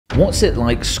What's it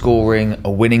like scoring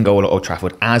a winning goal at Old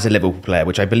Trafford as a Liverpool player,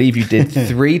 which I believe you did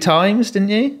 3 times, didn't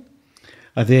you?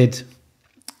 I did.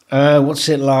 What's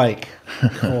it like?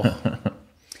 Oh.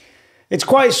 It's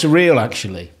quite surreal,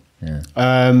 actually.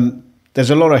 Yeah. There's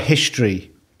a lot of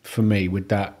history for me with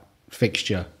that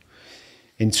fixture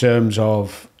in terms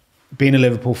of being a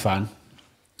Liverpool fan.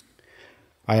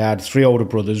 I had 3 older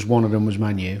brothers. One of them was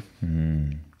Man U.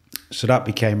 So that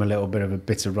became a little bit of a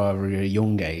bitter rivalry at a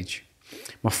young age.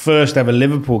 My first ever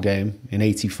Liverpool game in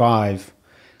 '85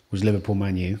 was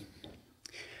Liverpool-Man U.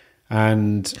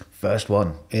 And first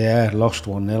one. Yeah, lost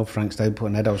 1-0. Frank Stade put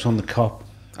an head. I was on the cop.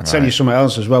 I'll tell you something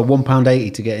else as well.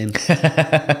 £1.80 to get in.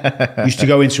 Used to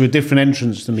go into a different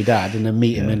entrance than my dad and then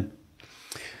meet him in.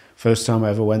 First time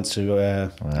I ever went to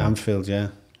Anfield, yeah.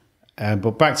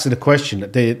 But back to the question,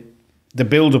 the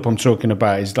build-up I'm talking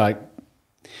about is like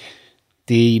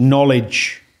the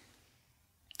knowledge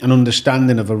and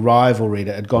understanding of a rivalry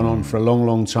that had gone on for a long,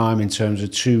 long time in terms of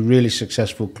 2 really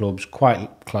successful clubs, quite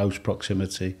close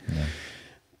proximity. Yeah.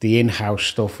 The in-house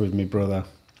stuff with my brother.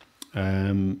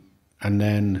 And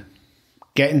then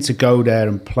getting to go there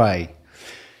and play.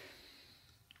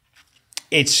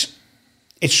 It's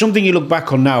something you look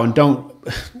back on now and don't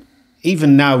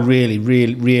even now really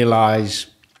realise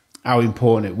how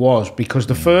important it was, because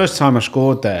the first time I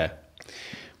scored there,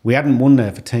 we hadn't won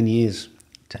there for 10 years.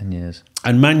 10 years.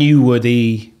 And Man U were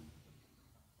the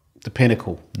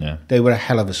pinnacle. Yeah. They were a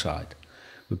hell of a side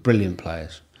with brilliant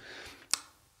players.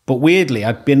 But weirdly,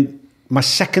 my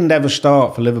second ever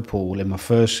start for Liverpool in my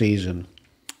first season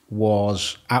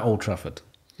was at Old Trafford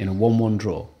in a 1-1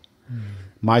 draw.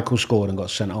 Michael scored and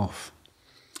got sent off.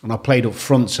 And I played up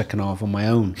front second half on my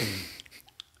own.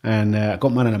 And I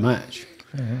got man of the match.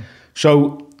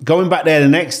 So going back there the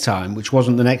next time, which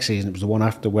wasn't the next season, it was the one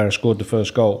after where I scored the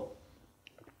first goal,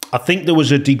 I think there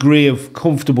was a degree of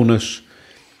comfortableness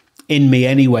in me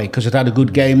anyway, because I'd had a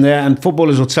good game there. And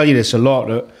footballers will tell you this a lot,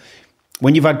 that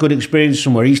when you've had good experience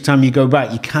somewhere, each time you go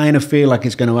back, you kind of feel like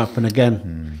it's going to happen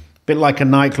again. A bit like a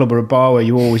nightclub or a bar where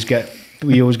you always get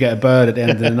a bird at the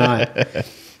end of the night.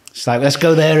 It's like, let's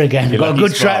go there again. We've got a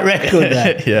good track record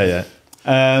there.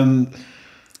 Yeah.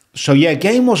 So, yeah,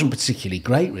 game wasn't particularly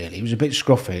great, really. It was a bit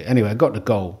scruffy. Anyway, I got the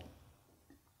goal.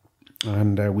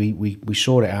 And we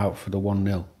saw it out for the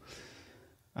 1-0.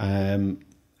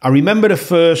 I remember the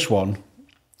first one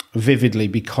vividly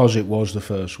because it was the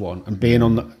first one. And being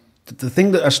on the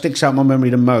thing that sticks out in my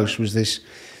memory the most was this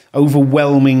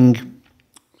overwhelming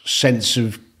sense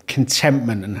of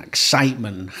contentment and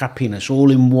excitement and happiness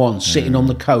all in one, sitting on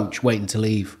the coach waiting to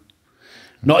leave.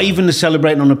 Not even the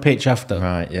celebrating on the pitch after.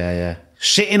 Right, yeah.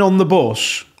 Sitting on the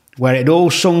bus where it all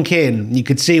sunk in. You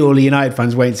could see all the United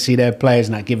fans waiting to see their players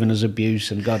and that giving us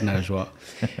abuse and God knows what.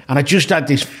 And I just had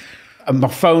this, and my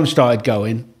phone started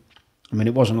going. I mean,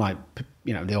 it wasn't like,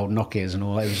 the old Nokias and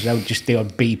all. It was just the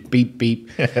odd beep, beep,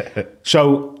 beep.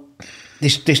 So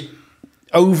this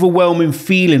overwhelming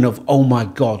feeling of, oh my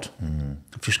God,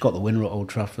 I've just got the winner at Old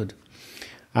Trafford.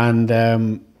 And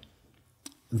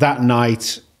that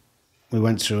night we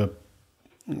went to a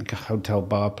hotel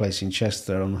bar place in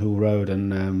Chester on Hull Road,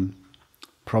 and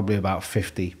probably about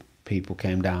 50 people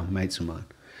came down, mates of mine,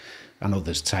 and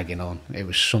others tagging on. It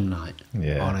was some night,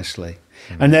 honestly.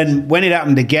 And then when it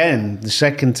happened again, the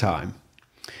second time,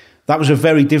 that was a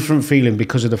very different feeling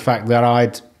because of the fact that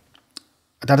I'd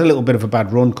had a little bit of a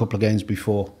bad run a couple of games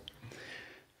before,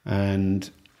 and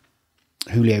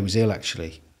Houllier was ill,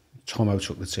 actually. Tomo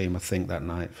took the team, I think, that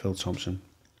night, Phil Thompson,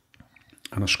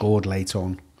 and I scored late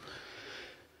on.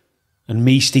 And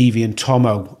me, Stevie and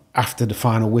Tomo, after the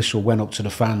final whistle, went up to the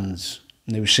fans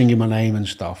and they were singing my name and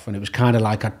stuff. And it was kind of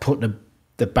like I'd put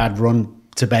the bad run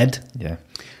to bed. Yeah.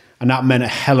 And that meant a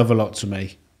hell of a lot to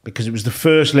me because it was the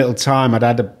first little time I'd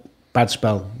had a bad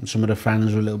spell. And some of the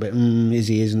fans were a little bit, is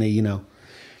he, isn't he, And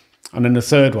then the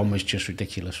third one was just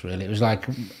ridiculous, really. It was like,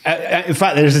 in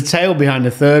fact, there's a tale behind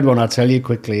the third one, I'll tell you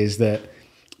quickly, is that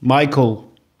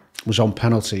Michael was on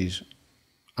penalties.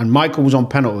 And Michael was on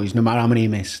penalties no matter how many he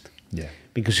missed. Yeah.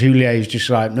 Because Houllier is just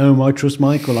like, no, I trust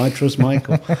Michael. It's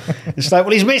like, well,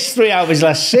 he's missed 3 out of his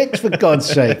last 6, for God's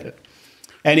sake.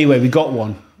 Anyway, we got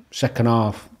one, second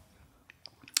half.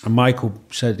 And Michael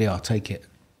said, yeah, I'll take it.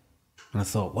 And I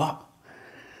thought, what?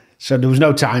 So there was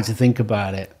no time to think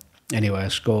about it. Anyway, I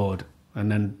scored.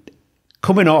 And then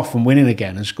coming off and winning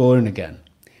again and scoring again,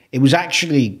 it was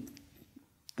actually,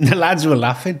 the lads were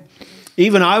laughing.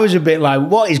 Even I was a bit like,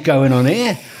 what is going on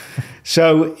here?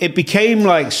 So it became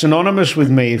like synonymous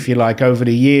with me, if you like, over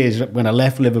the years when I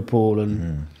left Liverpool.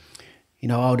 And,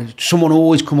 someone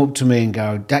always come up to me and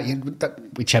go, that,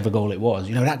 whichever goal it was,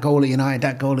 that goal at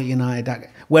United,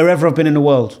 wherever I've been in the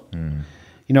world.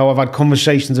 You know, I've had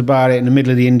conversations about it in the middle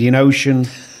of the Indian Ocean,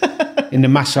 in the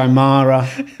Masai Mara.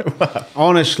 Wow.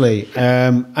 Honestly.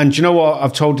 And do you know what?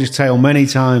 I've told this tale many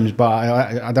times, but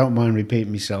I don't mind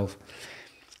repeating myself.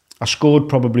 I scored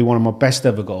probably one of my best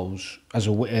ever goals as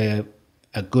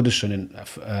at Goodison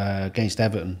against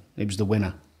Everton. It was the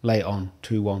winner, late on,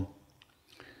 2-1.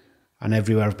 And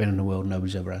everywhere I've been in the world,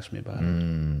 nobody's ever asked me about it.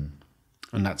 And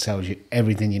that tells you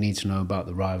everything you need to know about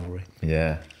the rivalry.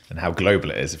 Yeah. And how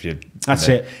global it is if you're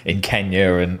in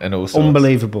Kenya and all sorts.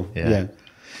 Unbelievable. Yeah.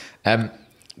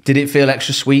 Did it feel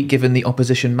extra sweet given the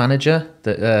opposition manager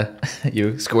that you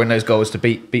were scoring those goals to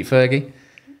beat Fergie?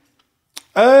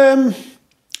 No,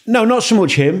 not so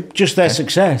much him, just their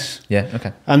success. Yeah,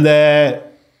 okay. And their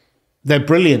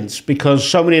brilliance, because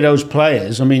so many of those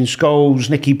players, I mean, Scholes,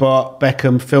 Nicky Butt,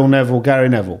 Beckham, Phil Neville, Gary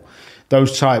Neville,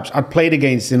 those types, I'd played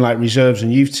against in like reserves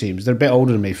and youth teams. They're a bit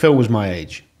older than me. Phil was my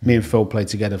age. Me and Phil played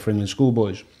together for England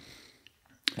schoolboys.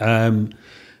 So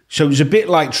it was a bit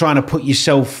like trying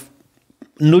to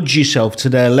nudge yourself to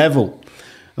their level.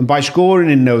 And by scoring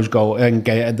in those goals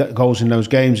in those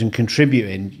games and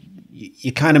contributing,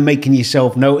 you're kind of making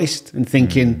yourself noticed and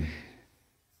thinking,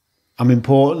 I'm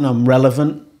important, I'm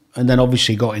relevant. And then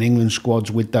obviously got in England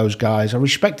squads with those guys. I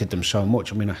respected them so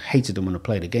much. I mean, I hated them when I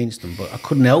played against them, but I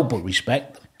couldn't help but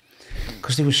respect them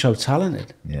because they were so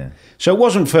talented. Yeah. So it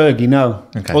wasn't Fergie, no.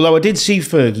 Okay. Although I did see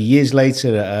Fergie years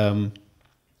later.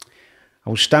 I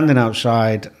was standing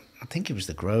outside, I think it was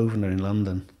the Grosvenor in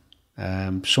London,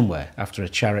 somewhere after a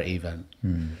charity event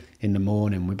in the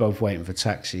morning. We're both waiting for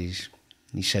taxis.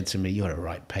 He said to me, "You're a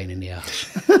right pain in the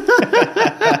ass."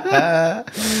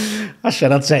 I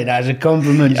said, "I'd take that as a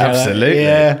compliment." Absolutely.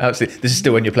 Yeah. Absolutely. This is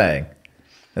still when you're playing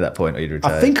at that point, or you'd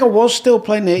retired? I think I was still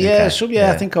playing it. Yeah, Okay.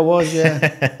 I think I was,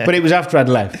 yeah. But it was after I'd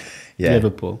left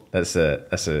Liverpool. That's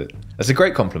a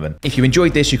great compliment. If you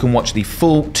enjoyed this, you can watch the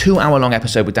full 2-hour-long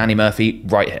episode with Danny Murphy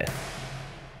right here.